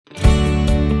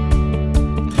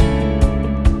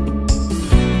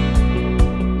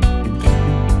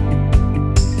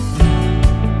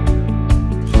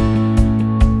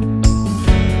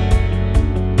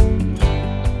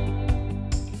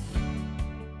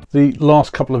The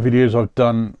last couple of videos I've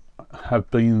done have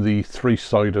been the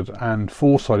 3-sided and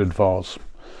 4-sided vase.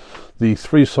 The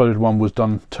 3-sided one was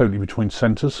done totally between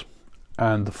centres,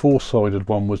 and the 4-sided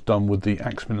one was done with the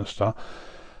Axminster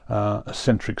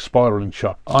Eccentric Spiraling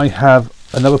chuck. I have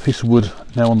another piece of wood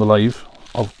now on the lathe.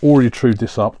 I've already trued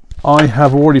this up. I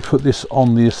have already put this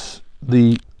on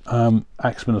the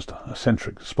Axminster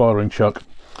Eccentric Spiraling chuck,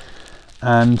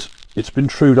 and it's been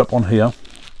trued up on here,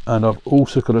 and I've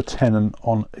also got a tenon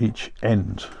on each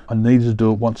end. I needed to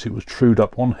do it once it was trued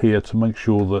up on here to make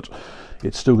sure that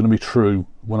it's still going to be true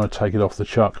when I take it off the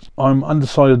chuck. I'm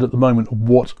undecided at the moment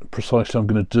what precisely I'm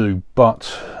going to do, but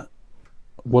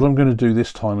what I'm going to do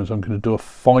this time is I'm going to do a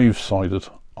 5-sided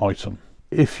item.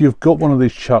 If you've got one of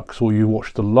these chucks, or you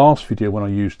watched the last video when I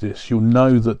used this, you'll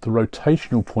know that the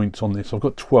rotational points on this, I've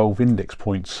got 12 index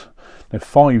points. Now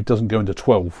 5 doesn't go into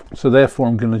 12, so therefore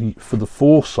I'm going to, for the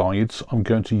 4 sides, I'm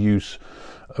going to use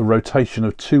a rotation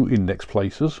of 2 index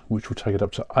places, which will take it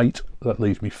up to 8. That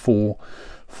leaves me 4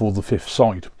 for the 5th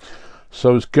side.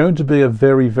 So it's going to be a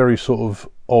very, very sort of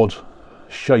odd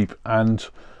shape, and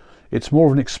it's more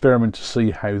of an experiment to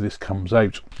see how this comes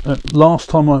out. Last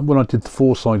time when I did the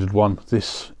 4-sided one,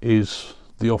 this is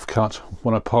the offcut.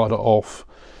 When I parted it off,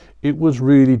 it was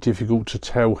really difficult to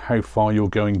tell how far you're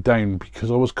going down,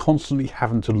 because I was constantly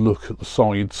having to look at the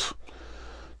sides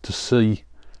to see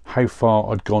how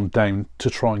far I'd gone down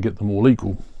to try and get them all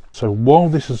equal. So while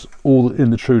this is all in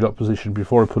the trued up position,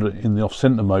 before I put it in the off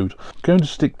center mode, I'm going to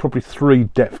stick probably 3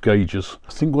 depth gauges.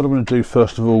 I think what I'm going to do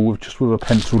first of all, just with a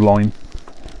pencil line,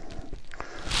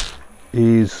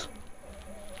 is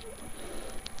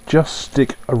just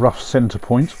stick a rough center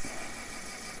point.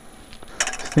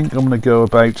 I think I'm going to go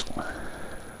about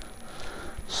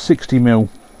 60mm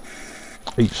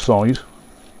each side.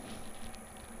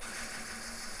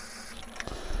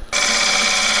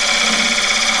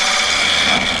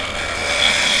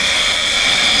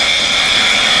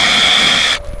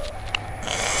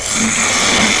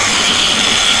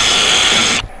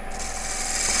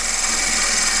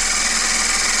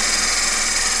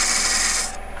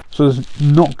 So there's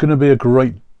not going to be a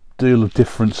great deal of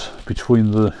difference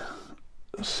between the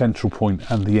central point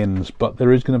and the ends, but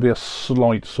there is going to be a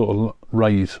slight sort of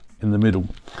raise in the middle.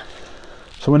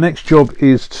 So my next job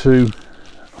is to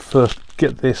first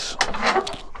get this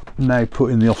now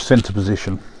put in the off center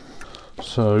position.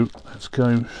 So let's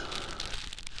go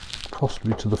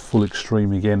possibly to the full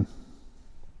extreme again.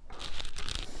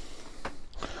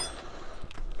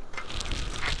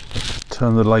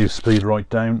 Turn the lathe speed right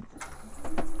down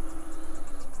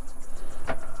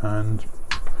and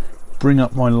bring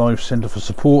up my lathe center for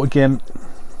support again.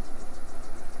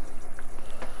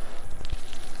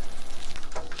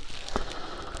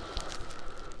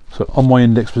 So on my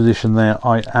index position there,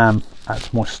 I am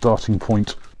at my starting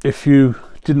point. If you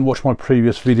didn't watch my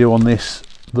previous video on this,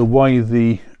 the way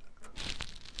the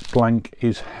blank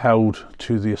is held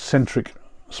to the eccentric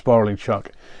spiraling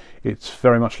chuck, it's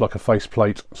very much like a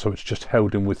faceplate, so it's just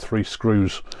held in with 3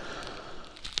 screws.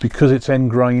 Because it's end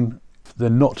grain, they're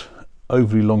not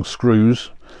overly long screws,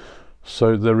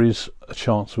 so there is a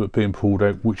chance of it being pulled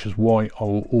out, which is why I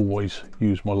will always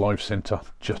use my lathe center,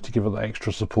 just to give it that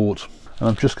extra support. And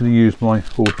I'm just going to use my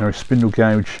ordinary spindle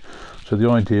gouge. So the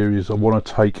idea is I want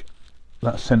to take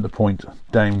that center point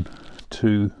down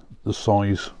to the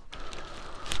size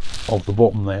of the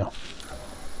bottom there.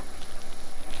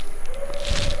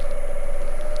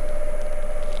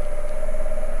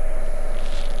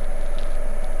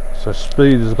 So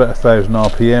speed is about 1000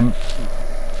 RPM.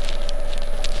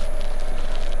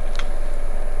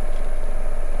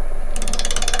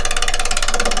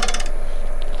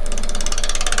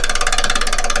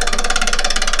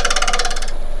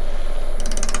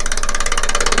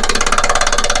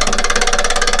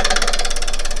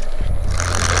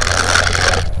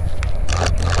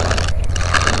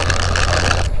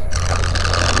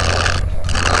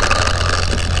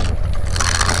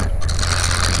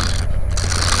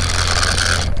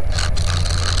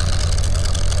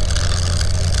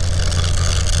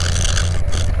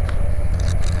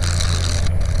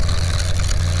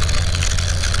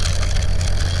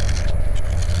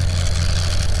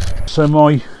 So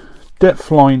my depth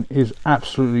line is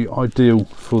absolutely ideal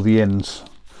for the ends.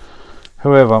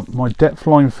 However, my depth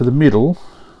line for the middle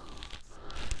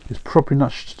is probably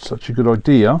not such a good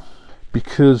idea,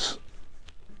 because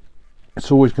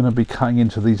it's always going to be cutting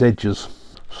into these edges.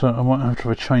 So I might have to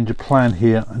have a change of plan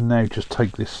here and now just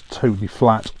take this totally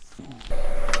flat.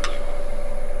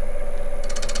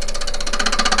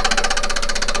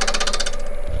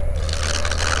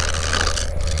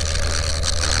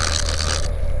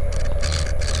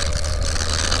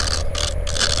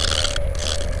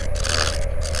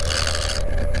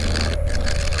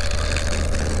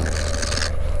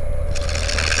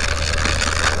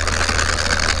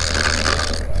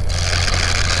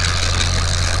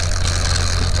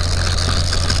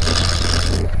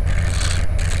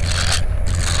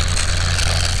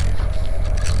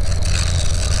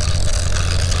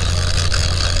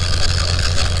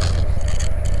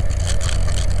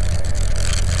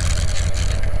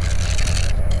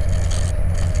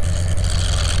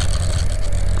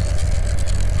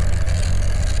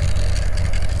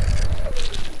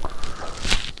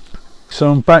 so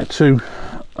I'm back to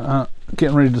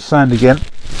getting ready to sand again.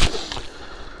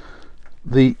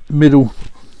 The middle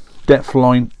depth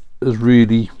line is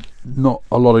really not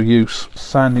a lot of use.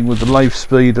 Sanding with the lathe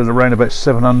speed at around about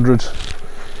 700.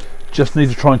 Just need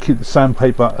to try and keep the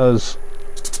sandpaper as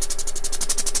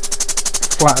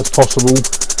flat as possible,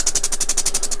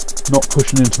 not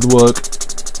pushing into the work,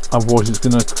 otherwise it's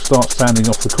going to start sanding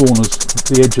off the corners,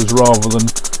 the edges, rather than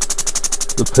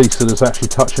the piece that it's actually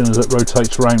touching as it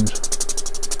rotates around.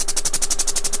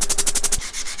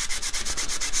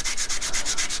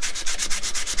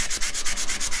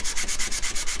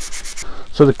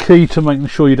 So the key to making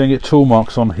sure you don't get tool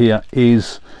marks on here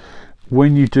is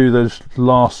when you do those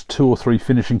last 2 or 3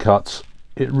 finishing cuts,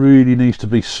 it really needs to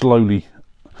be slowly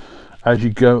as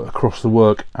you go across the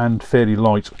work and fairly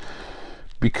light,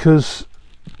 because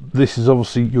this is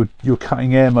obviously you're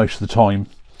cutting air most of the time.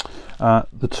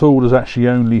 The tool is actually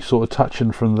only sort of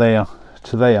touching from there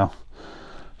to there,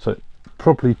 so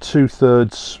probably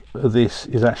 2/3 of this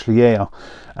is actually air,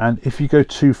 and if you go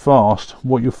too fast,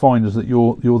 what you'll find is that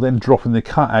you're then dropping the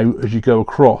cut out as you go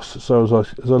across. So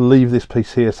as I leave this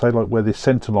piece here, say like where this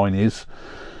center line is,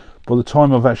 by the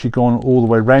time I've actually gone all the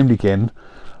way round again,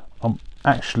 I'm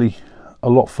actually a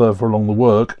lot further along the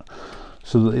work,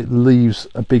 so that it leaves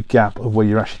a big gap of where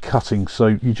you're actually cutting. So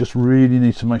you just really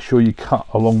need to make sure you cut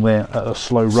along there at a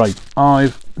slow rate.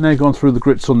 I've now gone through the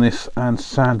grits on this and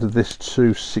sanded this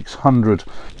to 600.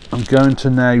 I'm going to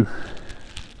now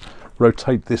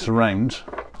rotate this around,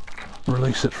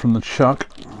 release it from the chuck,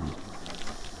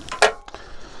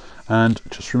 and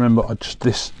just remember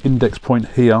this index point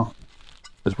here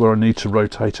is where I need to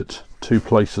rotate it 2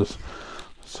 places.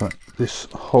 So this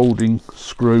holding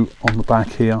screw on the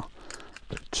back here,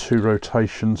 2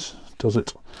 rotations does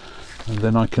it, and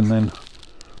then I can then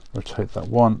rotate that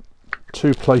 1,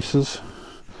 2 places.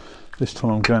 This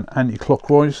time I'm going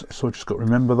anti-clockwise, so I just got to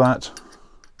remember that.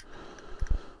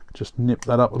 Just nip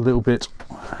that up a little bit.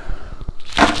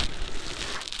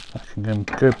 I can then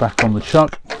go back on the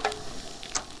chuck.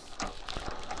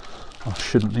 I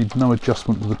shouldn't need no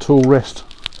adjustment to the tool rest,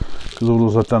 because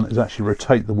all I've done is actually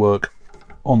rotate the work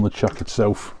on the chuck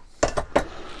itself.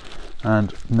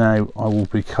 And now I will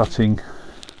be cutting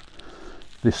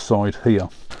this side here.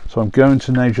 So I'm going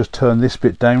to now just turn this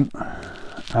bit down,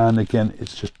 and again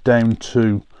it's just down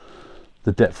to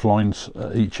the depth lines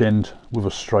at each end with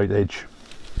a straight edge.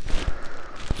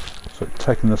 So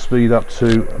taking the speed up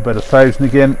to about 1000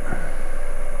 again.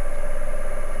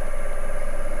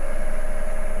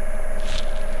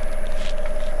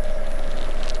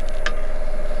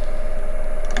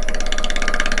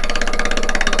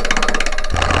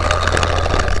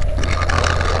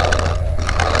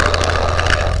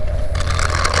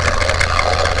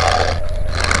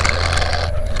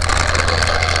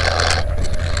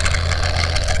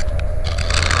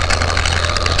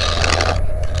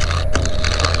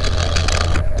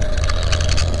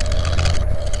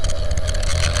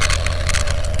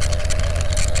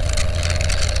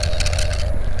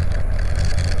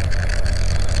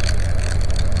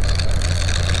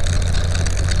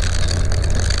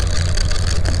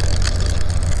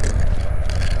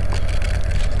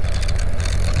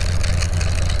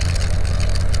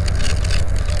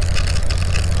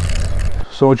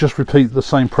 So I'll just repeat the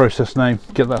same process now,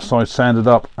 get that side sanded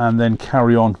up, and then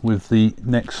carry on with the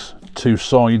next 2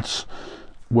 sides,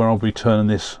 where I'll be turning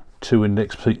this 2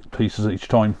 index pieces each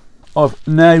time. I've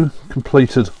now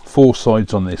completed 4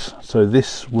 sides on this. So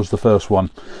this was the first one,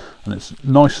 and it's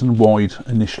nice and wide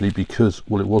initially because,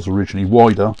 well, it was originally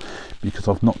wider because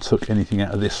I've not took anything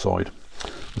out of this side.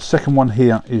 The second one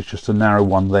here is just a narrow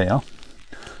one there,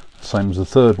 same as the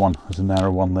third one, as a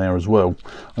narrow one there as well.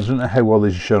 I don't know how well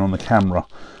these are shown on the camera,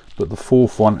 but the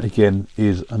fourth one again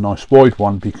is a nice wide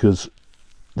one because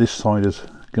this side is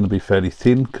going to be fairly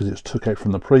thin because it's took out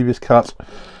from the previous cut,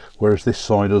 whereas this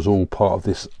side is all part of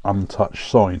this untouched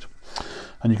side.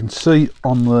 And you can see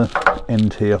on the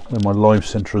end here where my live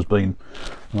centre has been,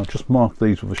 and I've just marked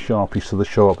these with a Sharpie so they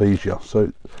show up easier.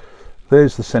 So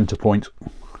there's the centre point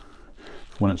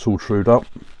when it's all trued up.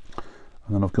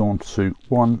 And then I've gone to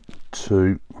 1,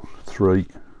 2, 3,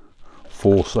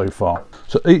 4 so far.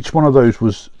 So each one of those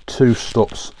was 2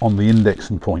 stops on the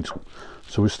indexing point.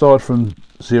 So we started from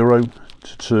 0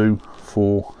 to 2,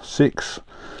 4, 6,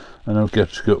 and I'll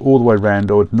get to go all the way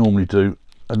around. I would normally do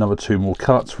another 2 more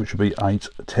cuts, which would be 8,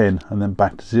 10, and then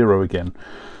back to 0 again.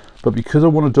 But because I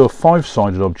want to do a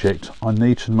 5-sided object, I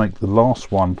need to make the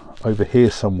last one over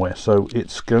here somewhere. So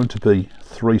it's going to be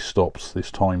 3 stops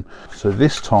this time. So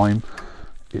this time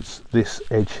it's this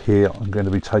edge here I'm going to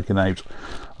be taking out.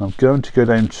 I'm going to go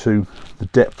down to the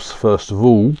depths first of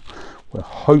all, where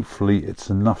hopefully it's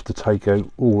enough to take out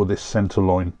all of this centre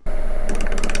line.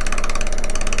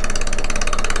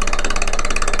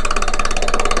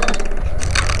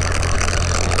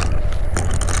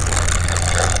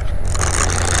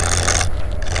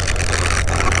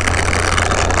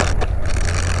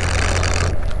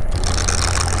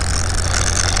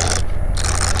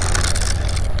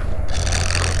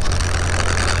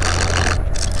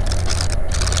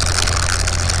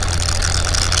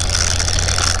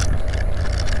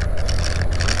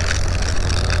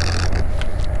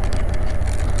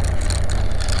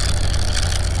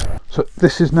 So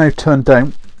this is now turned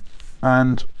down,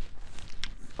 and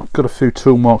I've got a few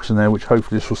tool marks in there which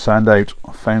hopefully this will sand out.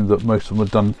 I found that most of them are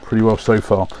done pretty well so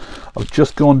far. I've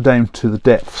just gone down to the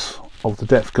depths of the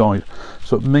depth guide,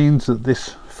 so it means that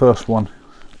this first one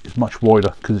is much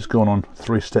wider because it's gone on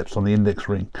 3 steps on the index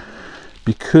ring.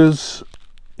 Because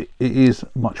it is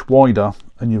much wider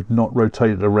and you've not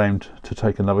rotated around to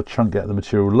take another chunk out of the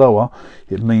material lower,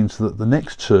 it means that the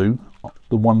next 2,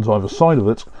 the ones either side of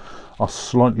it, are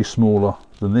slightly smaller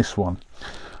than this one,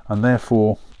 and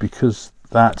therefore, because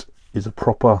that is a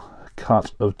proper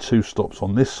cut of 2 stops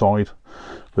on this side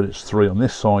but it's 3 on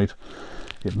this side,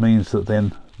 it means that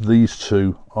then these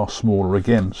 2 are smaller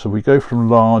again. So we go from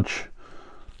large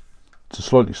to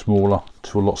slightly smaller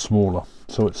to a lot smaller,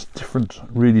 so it's different,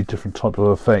 really different type of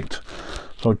effect.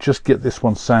 So I'll just get this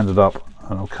one sanded up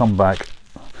and I'll come back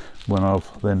when I've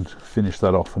then finished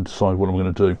that off and decide what I'm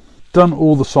going to do. Done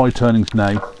all the side turnings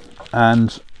now,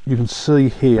 and you can see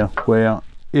here where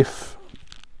if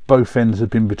both ends had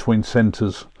been between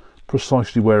centres,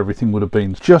 precisely where everything would have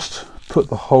been. Just put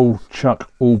the whole chuck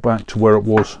all back to where it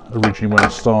was originally when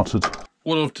it started.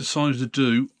 What I've decided to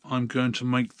do, I'm going to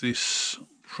make this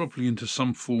probably into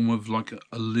some form of like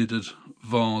a lidded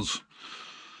vase.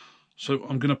 So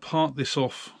I'm going to part this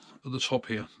off at the top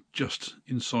here, just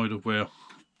inside of where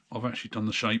I've actually done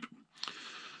the shape.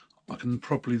 I can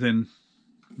probably then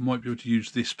might be able to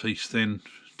use this piece then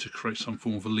to create some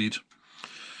form of a lid,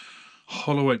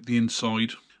 hollow out the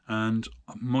inside, and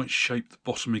I might shape the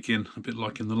bottom again a bit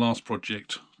like in the last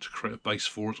project to create a base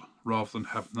for it rather than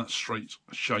having that straight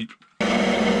shape.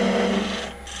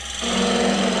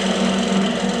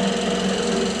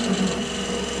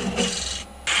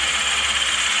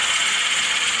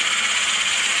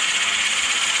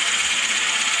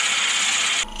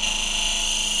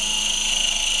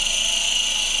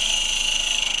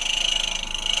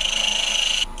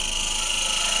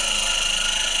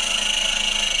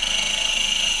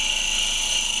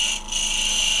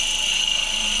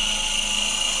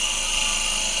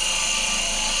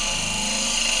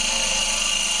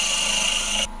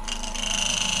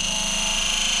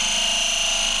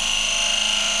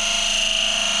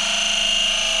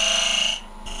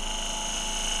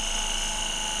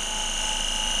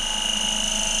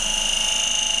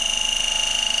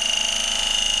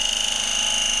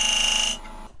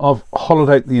 I've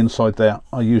hollowed out the inside there.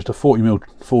 I used a 40mm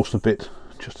Forstner bit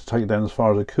just to take it down as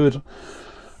far as I could.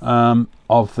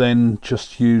 I've then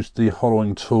just used the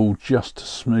hollowing tool just to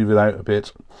smooth it out a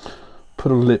bit.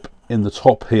 Put a lip in the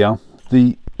top here.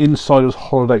 The inside is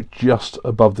hollowed out just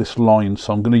above this line,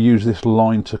 so I'm going to use this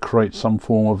line to create some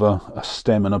form of a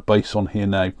stem and a base on here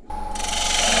now.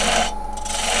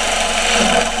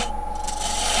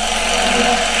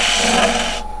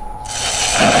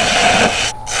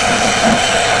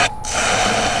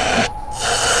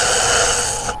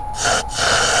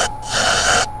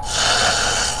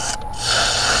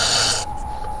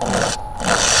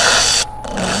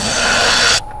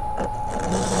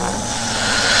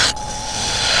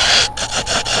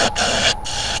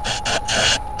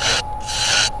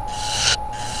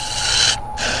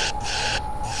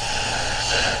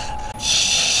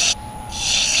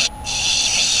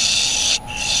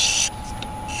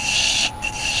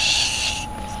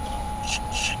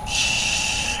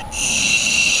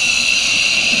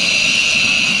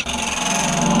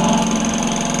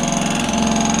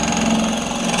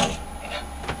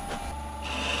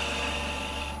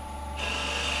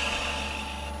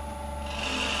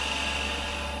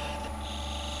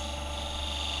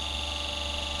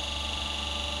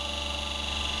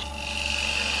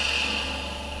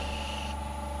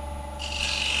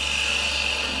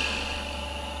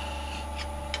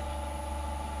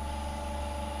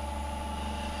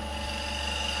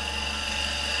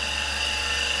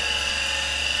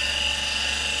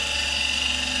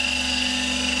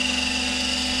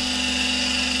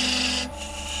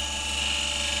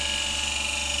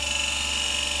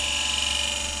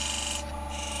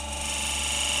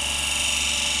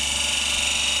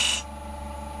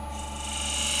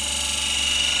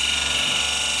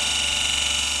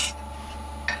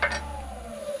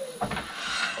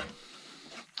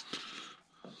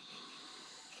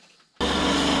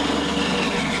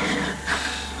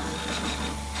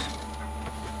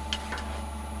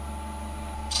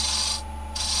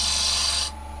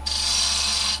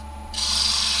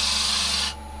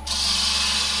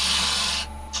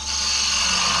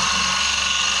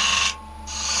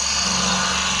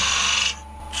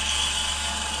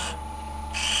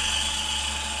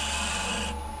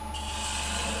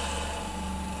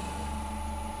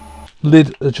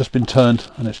 Lid has just been turned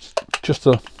and it's just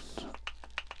a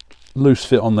loose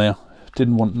fit on there.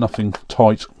 Didn't want nothing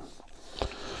tight.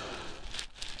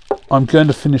 I'm going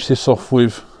to finish this off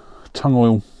with tung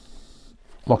oil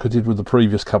like I did with the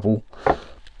previous couple,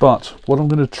 but what I'm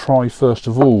going to try first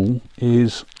of all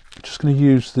is just going to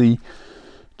use the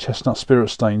chestnut spirit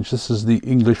stains. This is the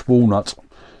English walnut,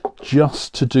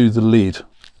 just to do the lid,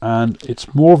 and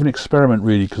it's more of an experiment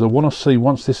really, because I want to see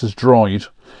once this is dried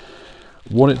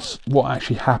what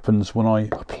actually happens when I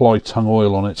apply tung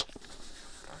oil on it.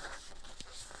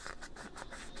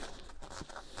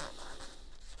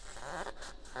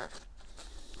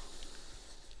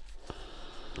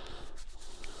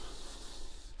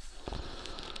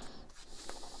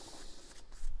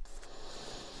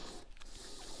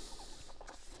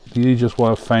 The easiest way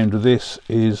I've found with this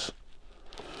is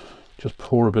just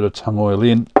pour a bit of tung oil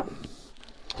in.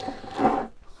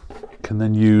 Can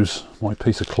then use my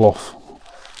piece of cloth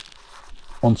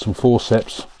on some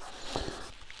forceps.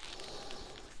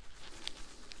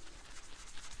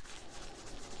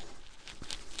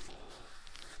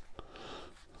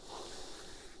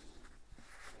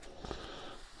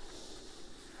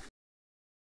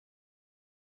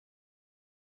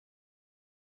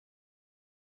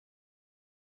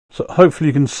 So hopefully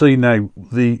you can see now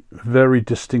the very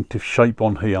distinctive shape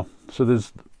on here. So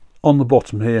there's, on the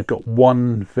bottom here, got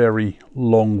one very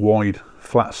long, wide,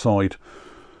 flat side.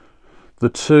 The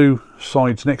two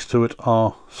sides next to it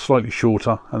are slightly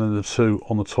shorter, and then the two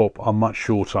on the top are much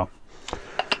shorter.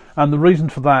 And the reason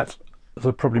for that, as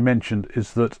I probably mentioned,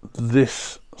 is that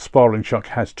this spiraling chuck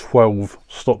has 12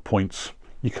 stop points.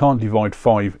 You can't divide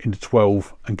 5 into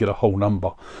 12 and get a whole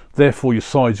number. Therefore your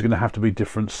sides are going to have to be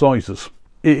different sizes.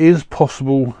 It is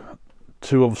possible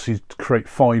to obviously create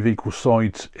 5 equal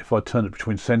sides if I turn it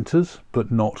between centres,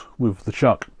 but not with the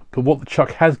chuck. But what the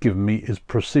chuck has given me is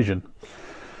precision.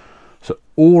 So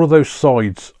all of those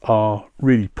sides are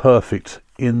really perfect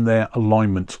in their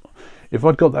alignment. If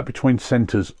I'd got that between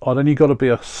centres, I'd only got to be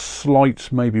a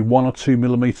slight, maybe 1 or 2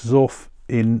 millimeters off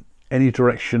in any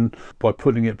direction by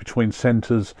putting it between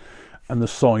centres, and the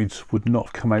sides would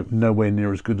not come out nowhere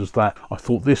near as good as that. I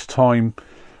thought this time,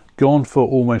 gone for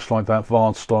almost like that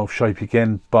vase style shape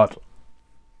again, but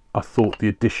I thought the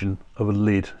addition of a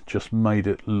lid just made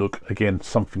it look again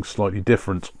something slightly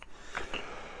different.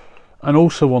 And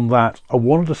also on that, I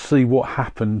wanted to see what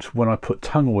happened when I put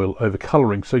tung oil over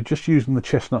colouring. So just using the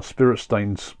chestnut spirit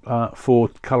stains for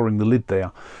colouring the lid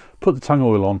there, put the tung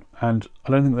oil on, and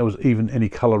I don't think there was even any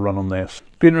colour run on there. So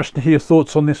be interested to hear your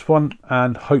thoughts on this one,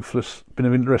 and hopefully it's been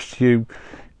of interest to you.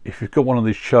 If you've got one of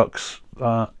these chucks,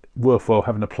 worthwhile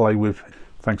having a play with.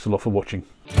 Thanks a lot for watching.